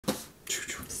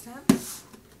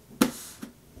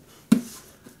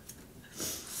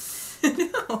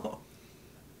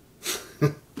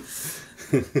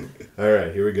All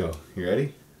right, here we go. You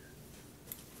ready?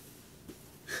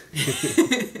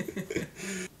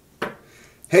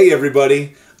 Hey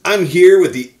everybody, I'm here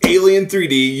with the Alien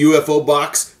 3D UFO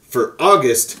box for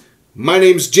August. My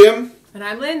name's Jim. And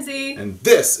I'm Lindsay. And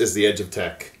this is the Edge of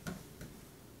Tech.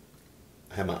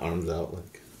 I have my arms out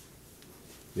like...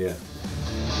 Yeah.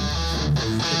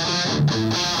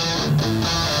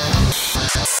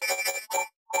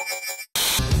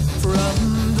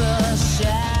 From the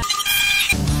shadow,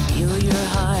 feel your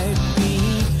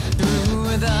heartbeat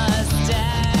through the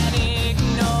static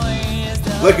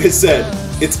noise. Like I said,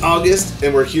 it's August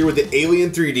and we're here with the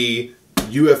Alien 3D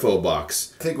UFO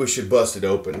box. I think we should bust it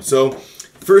open. So,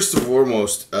 first and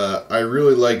foremost, I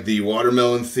really like the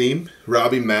watermelon theme.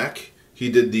 Robbie Mack, he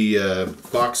did the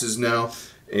boxes now,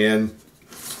 and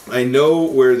I know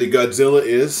where the Godzilla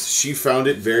is. She found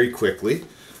it very quickly.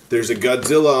 There's a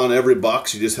Godzilla on every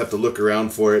box. You just have to look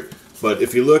around for it. But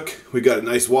if you look, we got a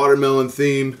nice watermelon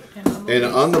theme. And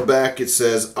on the back it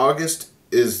says, August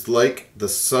is like the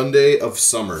Sunday of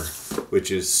summer,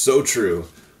 which is so true.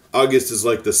 August is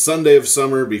like the Sunday of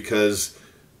summer because,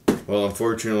 well,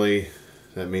 unfortunately,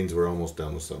 that means we're almost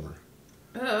done with summer.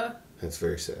 That's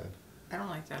very sad. I don't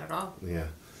like that at all. Yeah.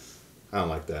 I don't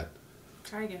like that.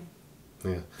 Try again.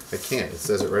 Yeah. I can't. It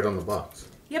says it right on the box.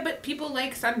 Yeah, but people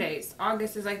like Sundays.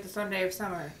 August is like the Sunday of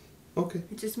summer. Okay.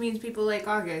 It just means people like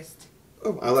August.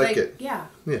 Oh, I like it. Yeah.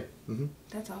 Yeah. Mm-hmm.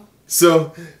 That's all.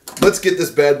 So, let's get this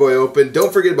bad boy open.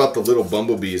 Don't forget about the little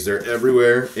bumblebees. They're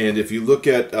everywhere. And if you look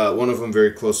at one of them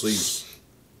very closely...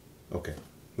 Okay.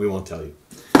 We won't tell you.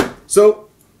 So,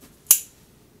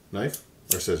 knife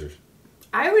or scissors?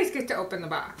 I always get to open the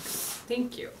box.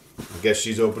 Thank you. I guess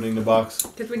she's opening the box.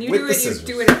 Because when you with do the it, scissors. you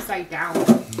do it upside down.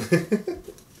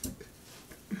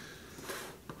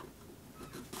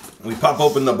 We pop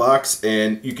open the box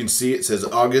and you can see it says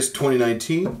August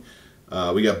 2019.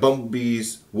 We got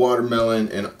bumblebees, watermelon,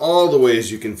 and all the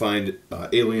ways you can find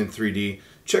Alien 3D.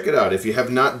 Check it out. If you have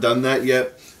not done that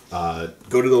yet,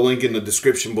 go to the link in the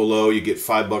description below. You get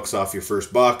 $5 off your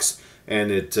first box, and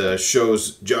it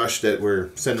shows Josh that we're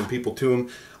sending people to him.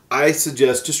 I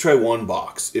suggest just try one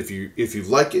box. If you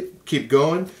like it, keep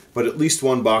going, but at least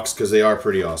one box because they are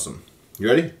pretty awesome. You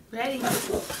ready? Ready.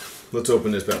 Let's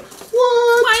open this bad.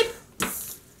 What?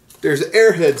 There's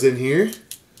airheads in here.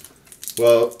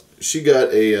 Well, she got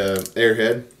a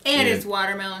airhead. And it's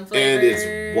watermelon flavored. And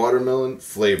it's watermelon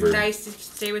flavored. Nice to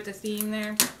stay with the theme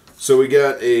there. So we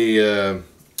got a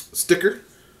sticker.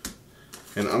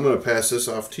 And I'm going to pass this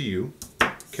off to you.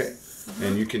 Okay.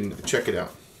 And you can check it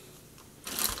out.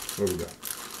 What we got?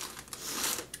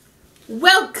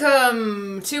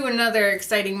 Welcome to another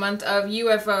exciting month of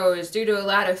UFOs. Due to a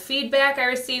lot of feedback I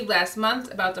received last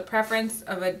month about the preference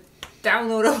of a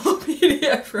downloadable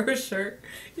PDF brochure.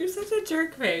 You're such a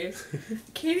jerk face. I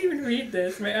can't even read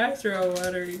this. My eyes are all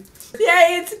watery.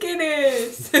 Yay, it's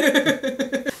Guinness!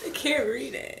 I can't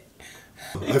read it.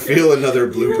 I feel another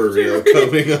blooper reel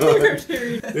coming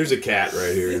on. There's a cat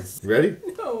right here. Ready?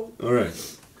 No. All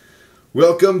right.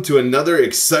 Welcome to another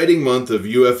exciting month of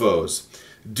UFOs.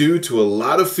 Due to a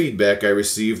lot of feedback I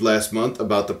received last month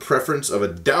about the preference of a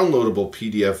downloadable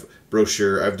PDF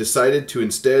brochure, I've decided to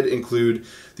instead include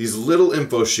these little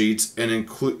info sheets and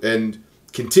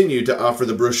continue to offer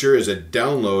the brochure as a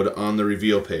download on the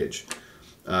reveal page.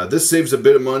 This saves a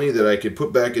bit of money that I could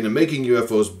put back into making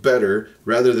UFOs better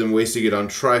rather than wasting it on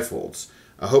trifolds.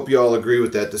 I hope you all agree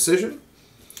with that decision.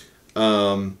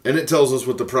 And it tells us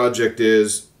what the project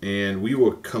is, and we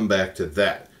will come back to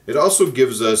that. It also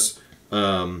gives us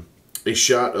a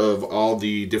shot of all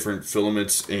the different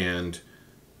filaments and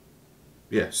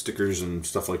stickers and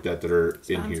stuff like that are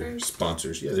in here.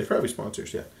 Sponsors. Yeah, they're probably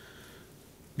sponsors, yeah.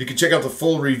 You can check out the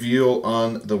full reveal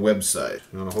on the website.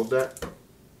 You want to hold that?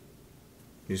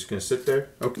 You're just going to sit there?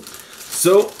 Okay.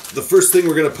 So, the first thing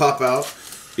we're going to pop out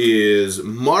is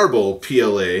marble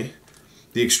PLA.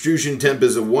 The extrusion temp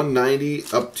is a 190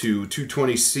 up to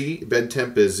 220 C. Bed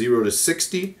temp is 0 to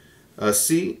 60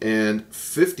 C and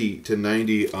 50 to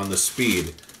 90 on the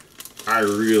speed. I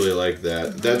really like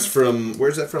that. That's from,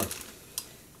 where's that from?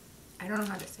 I don't know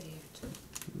how to say it.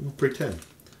 We'll pretend.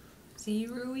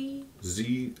 Zirui?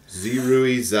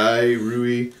 Zirui,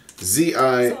 Zirui.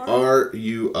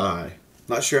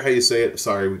 Not sure how you say it.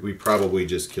 Sorry, we probably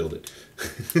just killed it.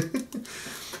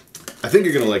 I think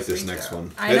you're going to like this next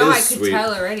one. I know, I could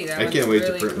tell already. That I can't wait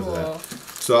to print with that.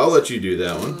 So I'll let you do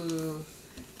that one. Ooh.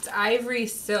 It's ivory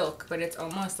silk, but it's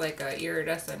almost like a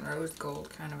iridescent rose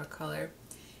gold kind of a color.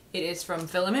 It is from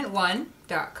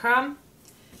filament1.com.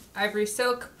 Ivory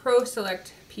silk Pro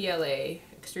Select PLA.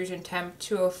 Extrusion temp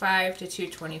 205 to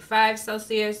 225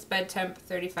 Celsius. Bed temp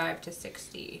 35 to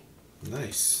 60.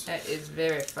 Nice. That is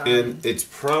very fun. And it's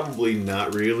probably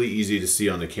not really easy to see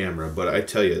on the camera, but I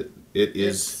tell you, it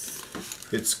is.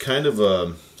 It's kind of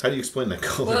a. How do you explain that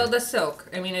color? Well, the silk.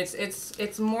 I mean,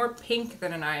 it's more pink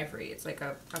than an ivory. It's like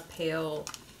a pale.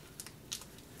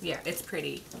 Yeah, it's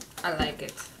pretty. I like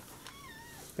it.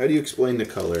 How do you explain the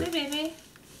color? Hey, baby.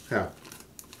 How?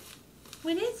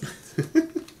 What is it?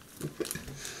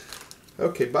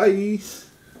 Okay, bye.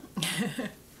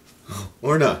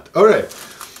 Or not. All right.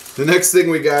 The next thing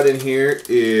we got in here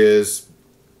is,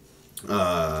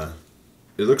 it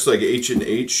looks like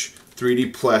H&H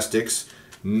 3D Plastics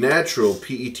Natural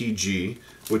PETG,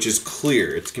 which is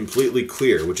clear. It's completely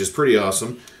clear, which is pretty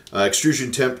awesome.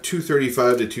 Extrusion temp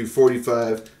 235 to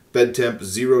 245. Bed temp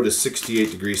 0 to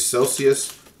 68 degrees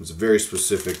Celsius. It's a very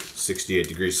specific 68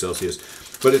 degrees Celsius.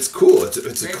 But it's cool.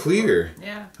 It's a clear. Cool.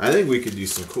 Yeah. I think we could do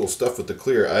some cool stuff with the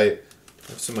clear. I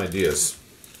have some ideas.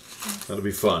 That'll be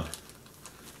fun.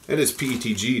 And it's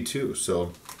PETG too,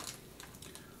 so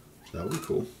that'll be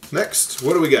cool. Next,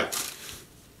 what do we got?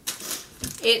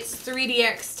 It's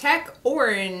 3DX Tech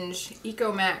Orange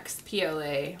EcoMax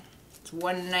PLA. It's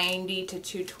 190 to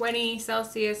 220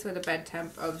 Celsius with a bed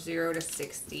temp of 0 to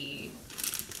 60.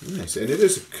 Nice, and it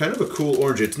is kind of a cool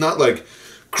orange. It's not like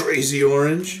crazy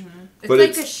orange, It's but like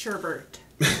it's a sherbet.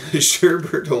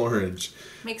 sherbet orange.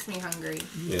 Makes me hungry.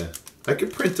 Yeah, I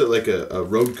could print it like a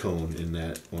road cone in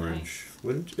that orange. Nice.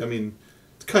 Wouldn't you? I mean,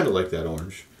 it's kind of like that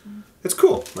orange. It's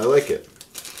cool. I like it.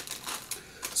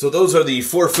 So those are the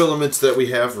 4 filaments that we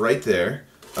have right there.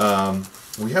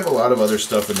 We have a lot of other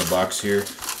stuff in the box here,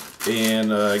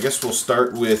 and I guess we'll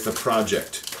start with the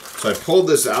project. So I pulled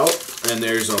this out, and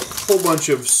there's a whole bunch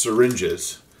of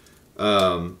syringes.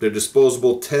 They're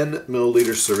disposable 10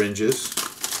 milliliter syringes,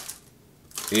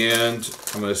 and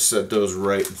I'm going to set those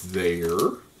right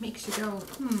there. Makes you go,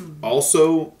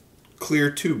 Also, clear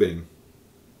tubing.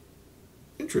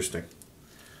 Interesting.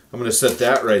 I'm going to set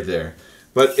that right there.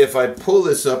 But if I pull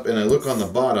this up and I look on the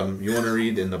bottom, you want to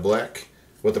read in the black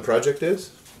what the project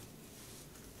is?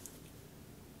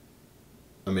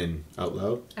 I mean, out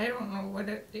loud? I don't know what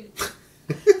it is.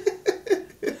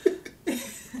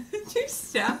 Did you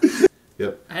stop?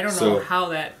 Yep. I don't know how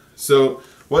that... So,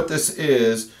 what this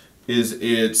is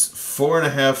it's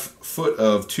 4.5 foot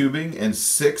of tubing and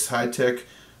 6 high-tech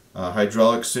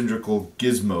hydraulic cylindrical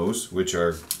gizmos, which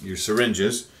are your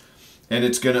syringes. And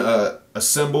it's going to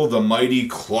assemble the mighty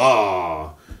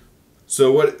claw.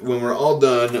 So when we're all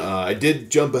done, I did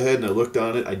jump ahead and I looked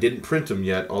on it. I didn't print them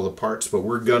yet, all the parts, but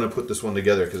we're going to put this one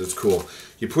together because it's cool.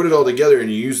 You put it all together and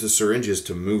you use the syringes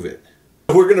to move it.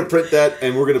 We're going to print that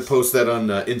and we're going to post that on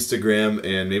Instagram,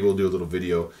 and maybe we'll do a little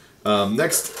video.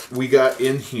 Next, we got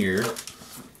in here,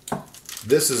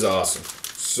 this is awesome.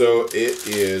 So it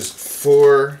is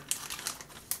 4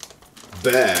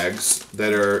 bags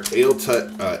that are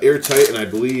airtight, and I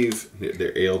believe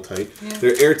they're airtight. Yeah.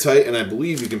 They're airtight, and I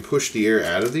believe you can push the air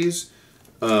out of these,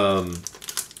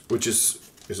 which is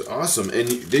awesome. And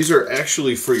these are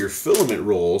actually for your filament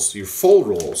rolls, your full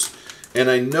rolls.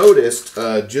 And I noticed,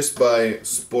 just by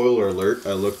spoiler alert,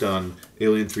 I looked on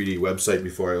Alien 3D website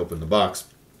before I opened the box,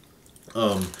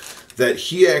 that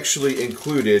he actually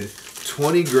included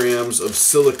 20 grams of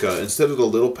silica instead of the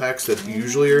little packs that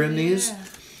usually are in these.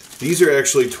 These are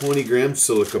actually 20 gram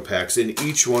silica packs in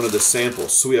each one of the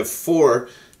samples. So we have 4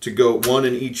 to go, 1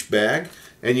 in each bag.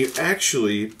 And you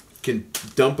actually can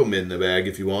dump them in the bag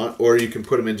if you want, or you can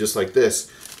put them in just like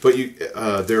this. But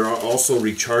they're also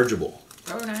rechargeable.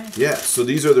 Oh, nice. Yeah, so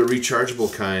these are the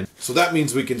rechargeable kind. So that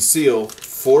means we can seal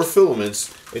 4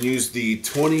 filaments and use the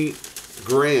 20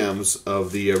 grams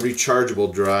of the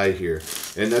rechargeable dry here.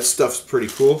 And that stuff's pretty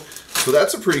cool. So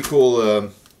that's a pretty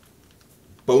cool...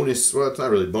 bonus, well, it's not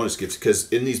really bonus gifts, because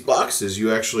in these boxes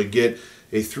you actually get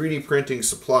a 3D printing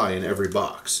supply in every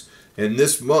box. And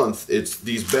this month it's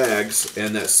these bags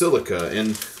and that silica,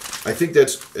 and I think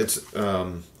it's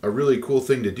a really cool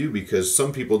thing to do because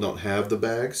some people don't have the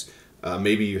bags.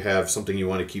 Maybe you have something you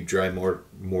want to keep dry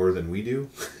more than we do,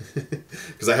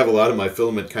 because I have a lot of my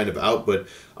filament kind of out, but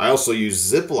I also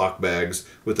use Ziploc bags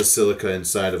with the silica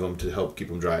inside of them to help keep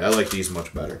them dry. I like these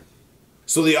much better.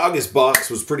 So the August box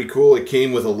was pretty cool. It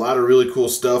came with a lot of really cool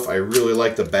stuff. I really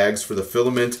like the bags for the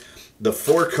filament. The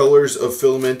 4 colors of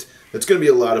filament. It's going to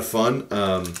be a lot of fun.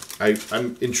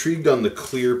 I'm intrigued on the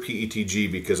clear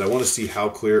PETG because I want to see how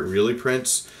clear it really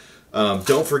prints.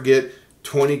 Don't forget,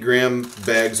 20 gram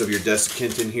bags of your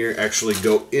desiccant in here actually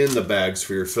go in the bags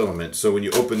for your filament. So when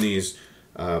you open these,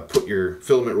 put your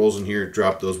filament rolls in here,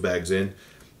 drop those bags in.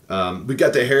 We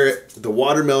got the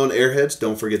watermelon airheads.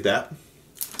 Don't forget that.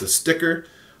 The sticker,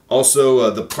 also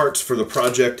the parts for the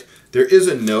project. There is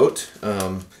a note.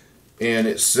 And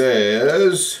it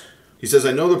says, he says,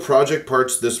 I know the project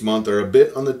parts this month are a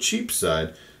bit on the cheap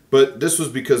side, but this was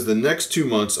because the next 2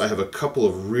 months I have a couple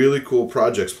of really cool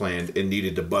projects planned and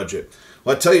needed to budget.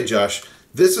 Well, I tell you, Josh,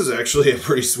 this is actually a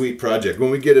pretty sweet project.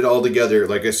 When we get it all together,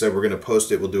 like I said, we're going to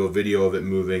post it. We'll do a video of it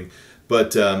moving.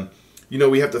 But, you know,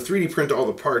 we have to 3D print all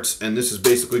the parts, and this is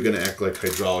basically going to act like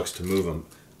hydraulics to move them.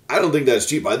 I don't think that's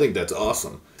cheap. I think that's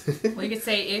awesome. Well, you could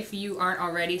say if you aren't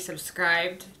already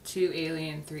subscribed to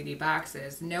Alien 3D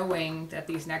Boxes, knowing that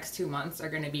these next 2 months are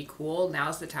going to be cool,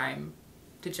 now's the time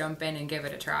to jump in and give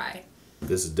it a try.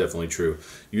 This is definitely true.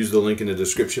 Use the link in the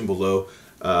description below.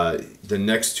 The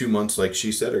next 2 months, like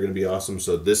she said, are going to be awesome,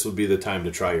 so this will be the time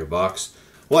to try your box.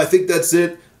 Well, I think that's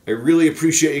it. I really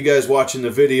appreciate you guys watching the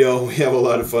video. We have a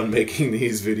lot of fun making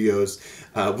these videos.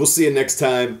 We'll see you next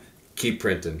time. Keep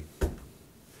printing.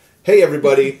 Hey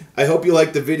everybody, I hope you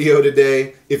liked the video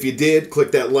today. If you did,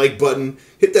 click that like button.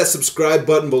 Hit that subscribe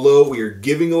button below. We are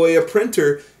giving away a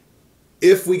printer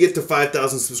if we get to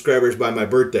 5,000 subscribers by my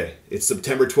birthday. It's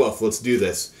September 12th. Let's do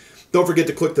this. Don't forget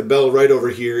to click the bell right over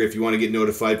here if you want to get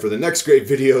notified for the next great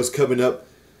videos coming up.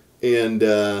 And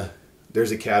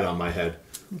there's a cat on my head.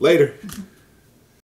 Later.